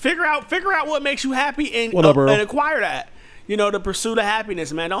 Figure out what makes you happy and acquire that. The pursuit of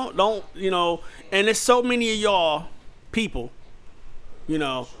happiness, man. Don't and there's so many of y'all people,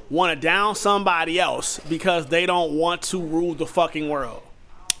 want to down somebody else because they don't want to rule the fucking world.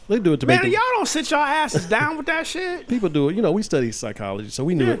 They do it to y'all don't sit your asses down with that shit. People do it. We study psychology, so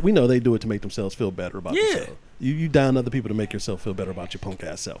we know they do it to make themselves feel better about themselves. You down other people to make yourself feel better about your punk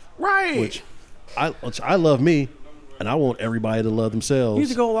ass self. Right. Which I love me. and I want everybody to love themselves. You need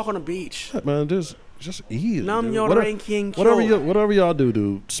to go walk on the beach. Yeah, man, just eat. Nam yo ranking whatever y'all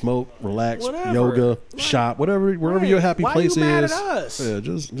do, smoke, relax, yoga, shop, wherever your happy place you mad is. At us? Yeah,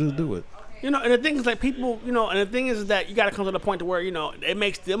 just do it. And the thing is, like, people, and the thing is that you got to come to the point to where, it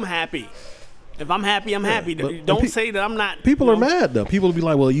makes them happy. If I'm happy, I'm happy. Don't say that I'm not. People are mad, though. People will be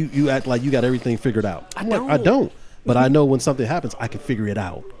like, well, you act like you got everything figured out. I don't. But I know when something happens, I can figure it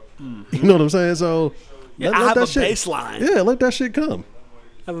out. Mm-hmm. You know what I'm saying? So I have a baseline. Yeah, let that shit come.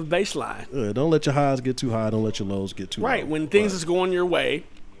 I have a baseline. Yeah, don't let your highs get too high. Don't let your lows get too low. Right. When things is going your way,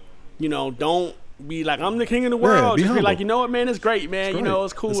 don't be like, I'm the king of the world. Be Just humble. be like, you know what, man, it's great, man.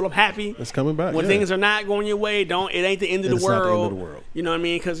 It's cool. I'm happy. It's coming back. When things are not going your way, it ain't the end of the world. Not the end of the world. You know what I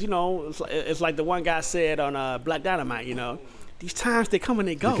mean? Because, it's like the one guy said on Black Dynamite, these times, they come and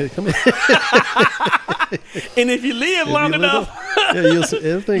they go. And if you live long enough, you'll see,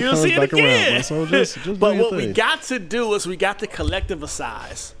 everything you'll comes see it back again. around. So just but do your what thing. we got to do is we got to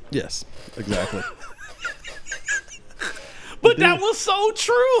collectivize. Yes, exactly. But that was so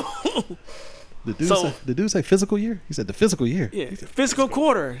true. The dude say physical year? He said the physical year. Yeah, fiscal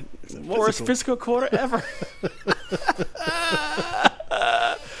quarter. Worst fiscal quarter ever.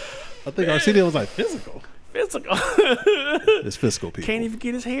 I think Arsenio was like, physical. Physical. It's fiscal, people. Can't even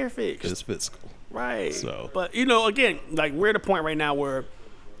get his hair fixed. It's fiscal. Right. So. But, again, like, we're at a point right now where,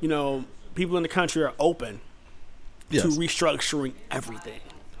 people in the country are open to restructuring everything.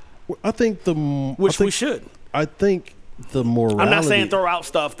 I think we should. I think the morality. I'm not saying throw out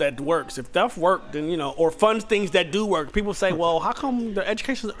stuff that works. If stuff worked, then, or fund things that do work. People say, well, how come the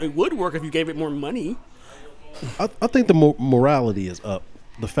education, it would work if you gave it more money? I think the morality is up.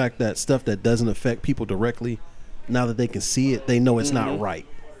 The fact that stuff that doesn't affect people directly, now that they can see it, they know it's not right.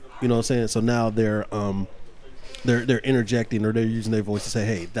 You know what I'm saying? So now they're interjecting, or they're using their voice to say,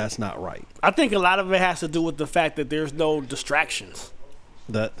 hey, that's not right. I think a lot of it has to do with the fact that there's no distractions.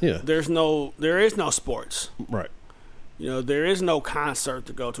 There is no sports. Right. There is no concert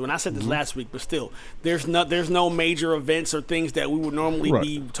to go to, and I said this last week, but still, there's no major events or things that we would normally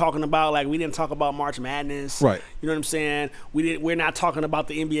be talking about. Like, we didn't talk about March Madness, right? You know what I'm saying? We're not talking about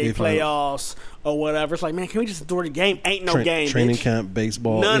the NBA playoffs or whatever. It's like, man, can we just enjoy the game? Ain't no game. Training camp,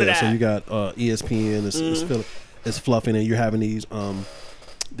 baseball, none of that. So you got ESPN, it's fluffing, and you're having these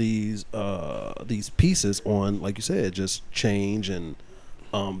pieces on, like you said, just change and.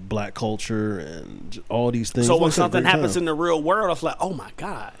 Black culture and all these things. So when something happens in the real world, it's like, oh my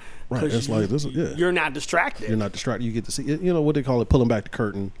God. Right. It's like this. Yeah. You're not distracted. You're not distracted. You get to see. What they call it, pulling back the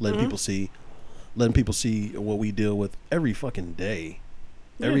curtain, letting people see what we deal with every fucking day,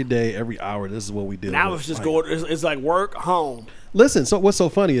 every day, every hour. This is what we deal with. Now it's just it's like work, home. Listen. So what's so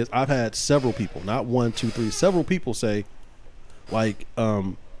funny is I've had several people, not one, two, three, several people say, like,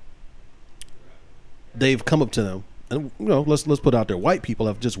 they've come up to them. And let's put it out there. White people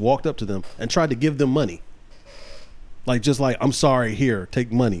have just walked up to them and tried to give them money, like I'm sorry, here,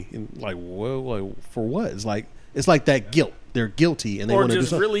 take money. And like, well, like for what? It's like that guilt. They're guilty and they want to do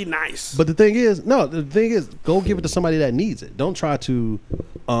something. Or just really nice. But the thing is, go give it to somebody that needs it. Don't try to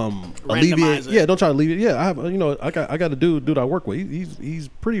alleviate. Yeah, don't try to alleviate. Yeah, I have. I got a dude I work with. He's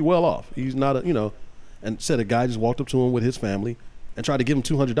pretty well off. He's not and said a guy just walked up to him with his family and tried to give him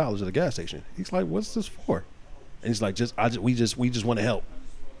 $200 at a gas station. He's like, what's this for? And he's like, we just want to help.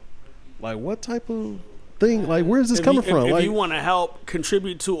 Like, what type of thing? Like, where's this coming from? If you want to help,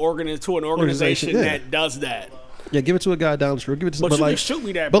 contribute to an organization that does that. Yeah, give it to a guy down the street. Give it to. But you can shoot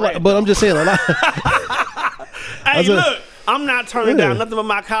me that. But I'm just saying a lot. Hey, look, I'm not turning down nothing but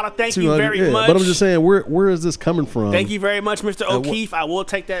my collar. Thank you very much. But I'm just saying, where is this coming from? Thank you very much, Mr. O'Keefe. I will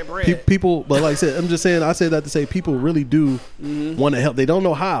take that bread. People, but like I said, I'm just saying. I say that to say people really do want to help. They don't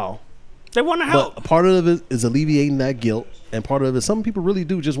know how. They want to help. But part of it is alleviating that guilt, and part of it, some people really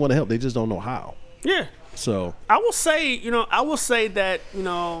do just want to help. They just don't know how. Yeah. So I will say that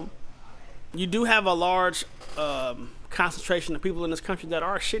you do have a large concentration of people in this country that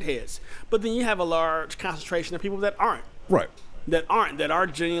are shitheads, but then you have a large concentration of people that aren't. Right. That are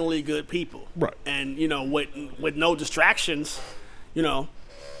genuinely good people. Right. And with no distractions, Well,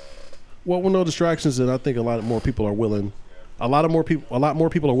 with no distractions, then I think a lot more people are willing are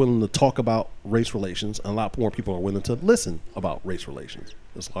willing to talk about race relations, and a lot more people are willing to listen about race relations.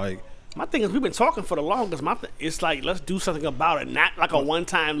 It's like, my thing is, we've been talking for the longest. It's like, let's do something about it, not like a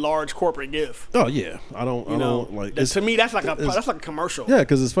one-time large corporate gift. Oh yeah, I don't like. To me, that's like a commercial. Yeah,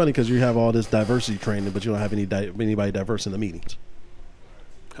 because it's funny because you have all this diversity training, but you don't have anybody diverse in the meetings.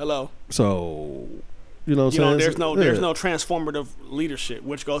 Hello. So, there's no transformative leadership,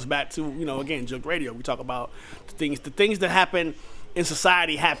 which goes back to again, Juke Radio. We talk about the things that happen in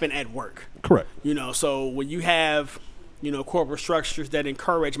society happen at work. Correct. So when you have corporate structures that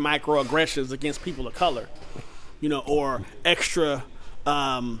encourage microaggressions against people of color, or extra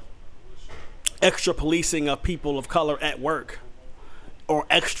policing of people of color at work, or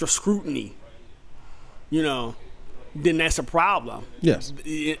extra scrutiny, then that's a problem. Yes.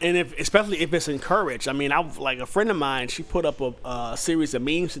 And especially if it's encouraged. I mean, like a friend of mine, she put up a series of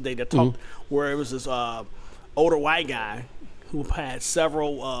memes today that talked where it was this older white guy who had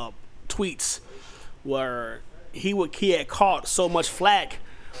several tweets where he had caught so much flack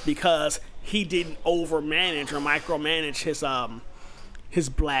because he didn't overmanage or micromanage his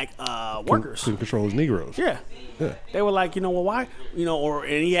black workers. Couldn't control his Negroes. Yeah. They were like, well, why?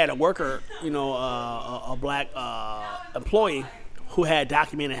 And he had a worker, a black employee who had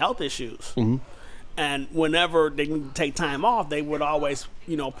documented health issues. Mm-hmm. And whenever they needed to take time off, they would always,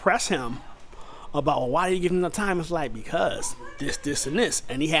 press him about, well, why do you give him the time? It's like, because this, and this.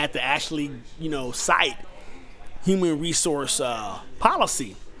 And he had to actually, cite human resource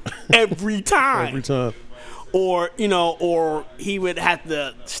policy every time. Every time. Or he would have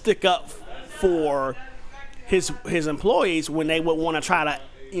to stick up for his employees when they would want to try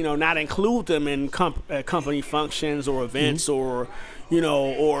to, not include them in company functions or events, or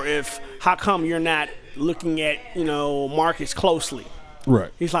if how come you're not looking at markets closely?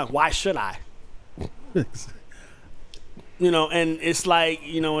 Right. He's like, why should I? And it's like,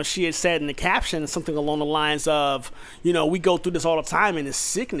 and she had said in the caption something along the lines of, we go through this all the time and it's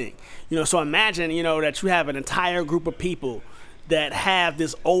sickening. So imagine, that you have an entire group of people that have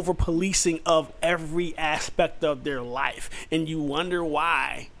this over policing of every aspect of their life, and you wonder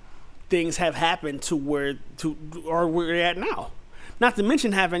why things have happened to where we're at now. Not to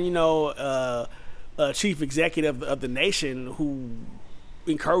mention having, a chief executive of the nation who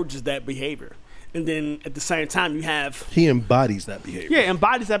encourages that behavior. And then at the same time, you have... He embodies that behavior. Yeah,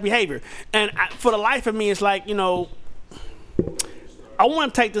 embodies that behavior. And for the life of me, it's like, I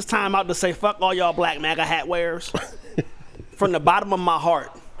want to take this time out to say, fuck all y'all black MAGA hat wearers. From the bottom of my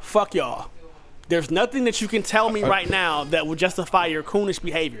heart, fuck y'all. There's nothing that you can tell me right now that will justify your coonish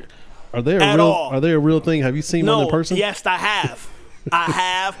behavior. Are they a real thing? Have you seen one in person? Yes, I have. I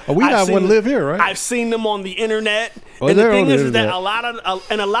have. We have one live here, right? I've seen them on the internet. And the thing is that a lot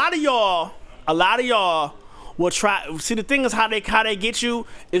of y'all will try. See, the thing is how they get you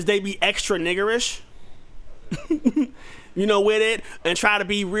is they be extra niggerish, with it, and try to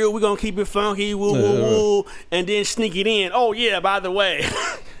be real. We're gonna keep it funky, woo woo woo, and then sneak it in. Oh yeah, by the way,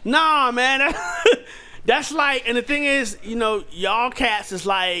 nah, man, that's like. And the thing is, y'all cats is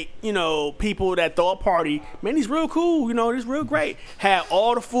like, people that throw a party. Man, he's real cool. He's real great. Have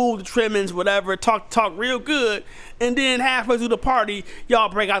all the food, the trimmings, whatever. Talk real good, and then halfway through the party, y'all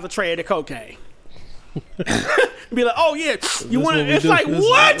break out the tray of the cocaine. Be like, oh yeah, you want to? It's like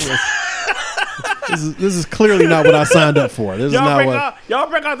what? This is clearly not what I signed up for. This y'all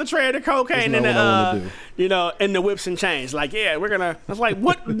break out the tray of the cocaine and and the whips and chains. Like, yeah, we're gonna. It's like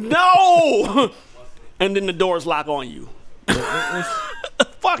what? No. And then the doors lock on you.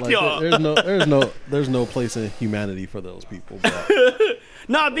 Fuck y'all. There's no place in humanity for those people.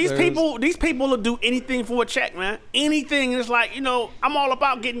 No, these people will do anything for a check, man. Anything. It's like, I'm all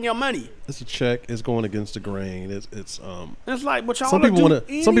about getting your money. It's a check. It's going against the grain. It's like, but y'all some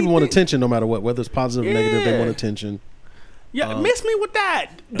people want attention no matter what, whether it's positive or negative. They want attention. Yeah, miss me with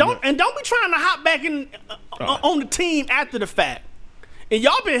that. Don't be trying to hop back in on the team after the fact. And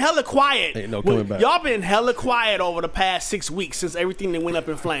y'all been hella quiet. Ain't no coming back. Y'all been hella quiet over the past 6 weeks since everything that went up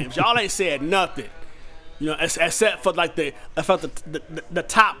in flames. Y'all ain't said nothing. Except for like the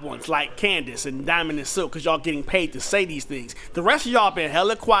top ones like Candace and Diamond and Silk, because y'all getting paid to say these things. The rest of y'all been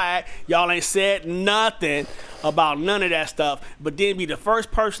hella quiet. Y'all ain't said nothing about none of that stuff. But then be the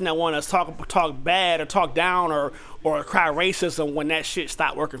first person that want to talk bad or talk down or cry racism when that shit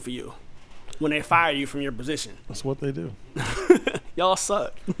stop working for you. When they fire you from your position. That's what they do. Y'all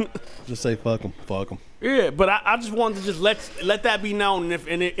suck. Just say fuck them. Fuck them. Yeah, but I just wanted to just let that be known.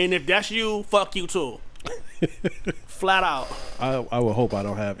 And if that's you, fuck you too. Flat out. I would hope I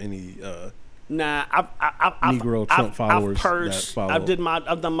don't have any Negro Trump followers purged, that follow.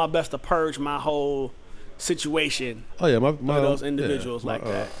 I've done my best to purge my whole situation. Oh yeah, my those individuals like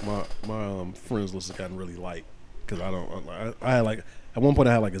that. My friends list has gotten really light because I had like at one point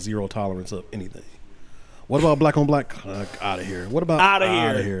I had like a zero tolerance of anything. What about black on black? Out of here. What about out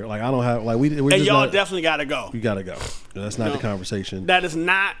of here? Like I don't have like we. And y'all definitely gotta go. You gotta go. That's not the conversation. That is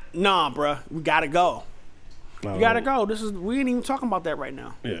not. Nah, bruh. We gotta go. You gotta go. We ain't even talking about that right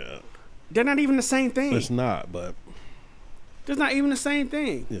now. Yeah. They're not even the same thing. It's not, but it's not even the same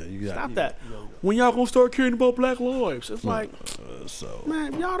thing. Yeah, you got stop that. When y'all gonna start caring about black lives? It's like, so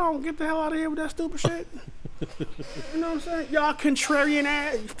man, y'all don't get the hell out of here with that stupid shit. You know what I'm saying? Y'all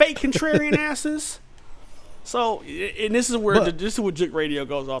fake contrarian asses. So, and this is where Juke Radio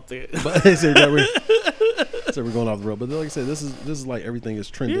goes off the. So we're going off the road, but like I said, this is like everything is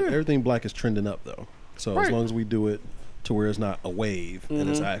trending. Yeah. Everything black is trending up though. So as long as we do it to where it's not a wave and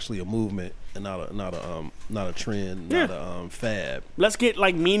it's actually a movement and not a trend, not a fad. Let's get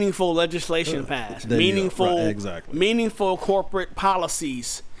like meaningful legislation passed. Meaningful corporate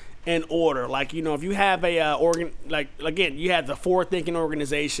policies in order. Like, you know, if you have a you have the forward-thinking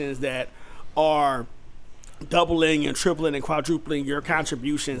organizations that are doubling and tripling and quadrupling your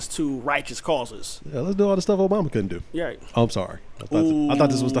contributions to righteous causes. Yeah, let's do all the stuff Obama couldn't do. Yeah. Oh, I'm sorry. I thought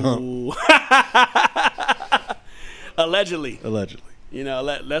this was the hump. Allegedly. You know,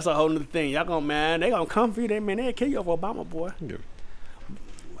 that's a whole new thing. Y'all they gonna come for you. They'll kill you over Obama, boy.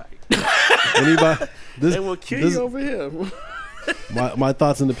 Anybody? They will kill you over him. my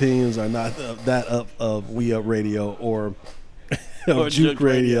thoughts and opinions are not that of We Up Radio or Juke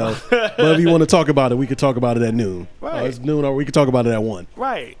Radio. But if you want to talk about it, we could talk about it at noon. Right. It's noon, or we could talk about it at 1.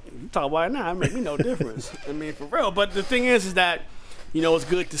 Right. You talk about it now, it makes me no difference. I mean, for real. But the thing is that, you know, it's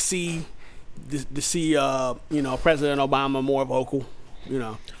good to see you know, President Obama more vocal. You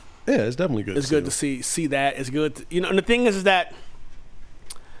know. Yeah, it's definitely good. It's good to see that. It's good to, you know, and the thing is that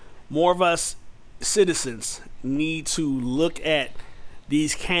more of us citizens need to look at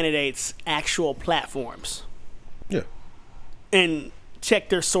these candidates' actual platforms. Yeah. And check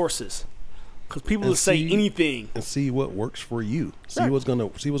their sources, because people will say anything and see what works for you. See what's gonna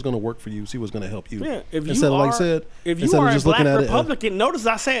work for you. See what's gonna help you. Yeah, if you are a black Republican, notice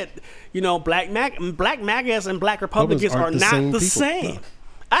I said, you know, black MAGAs and black Republicans are not the same. No.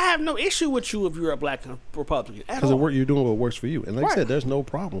 I have no issue with you if you're a black Republican at all. Because you're doing what works for you, and like I said, there's no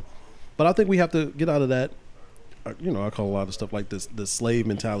problem. But I think we have to get out of that. You know, I call a lot of stuff like this the slave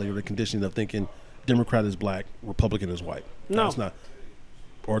mentality or the conditioning of thinking Democrat is black, Republican is white. No, it's not.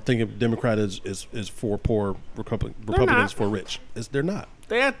 Or thinking Democrat is for poor, Republican is for rich. They're not.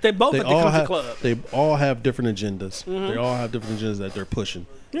 They both at the country club. They all have different agendas. They all have different agendas that they're pushing.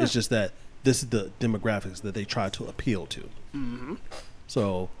 Yeah. It's just that this is the demographics that they try to appeal to.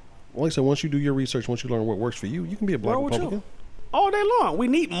 So, like I said, once you do your research, once you learn what works for you, you can be a black Republican all day long. We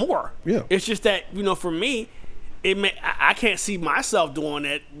need more. Yeah. It's just that, you know, for me, I can't see myself doing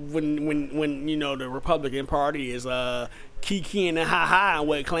it when you know the Republican Party is kikiing and ha-ha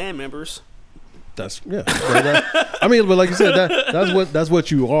with Klan members. I mean, but like you said, that's what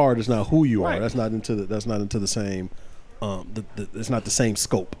you are. That's not who you are. That's not into the same. It's not the same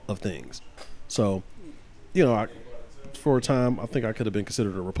scope of things. So, you know, for a time, I think I could have been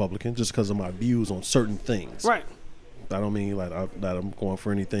considered a Republican just because of my views on certain things. Right. I don't mean like that I'm going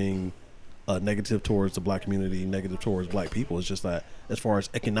for anything negative towards the black community, negative towards black people. It's just that as far as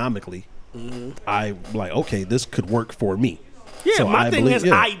economically, I like, okay, this could work for me. Yeah, so my thing is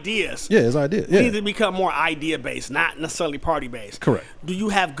ideas. Yeah, it's ideas. We need to become more idea based, not necessarily party based. Correct. Do you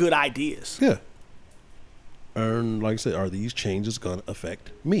have good ideas? Yeah. And like I said, are these changes going to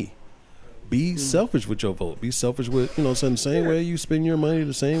affect me? Be selfish with your vote. Be selfish with, you know, the same way you spend your money,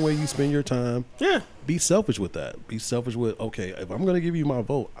 the same way you spend your time. Yeah. Be selfish with that. Be selfish with, okay, if I'm going to give you my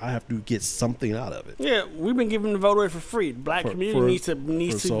vote, I have to get something out of it. Yeah, we've been giving the vote away for free. The black community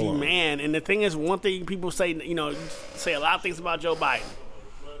needs to demand. And the thing is, one thing people say, you know, say a lot of things about Joe Biden.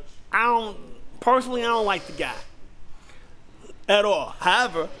 I don't like the guy at all.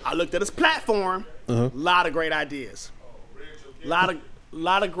 However, I looked at his platform. A lot of great ideas. A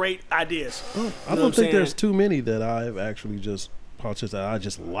lot of great ideas. I don't think there's too many that I've actually just politics that I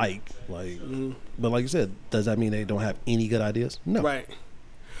just like. But like you said, does that mean they don't have any good ideas? No. Right.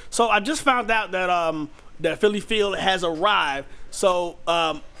 So I just found out that that Philly Field has arrived. So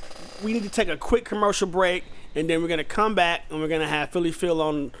we need to take a quick commercial break, and then we're gonna come back and we're gonna have Philly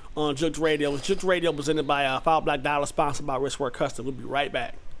Field on Juke Radio. Juke Radio presented by $5 Black Dollar, sponsored by Wristwork Custom. We'll be right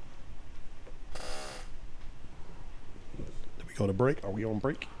back. Go to break? Are we on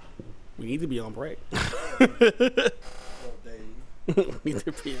break? We need to be on break. We need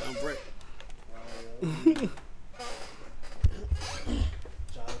to be on break.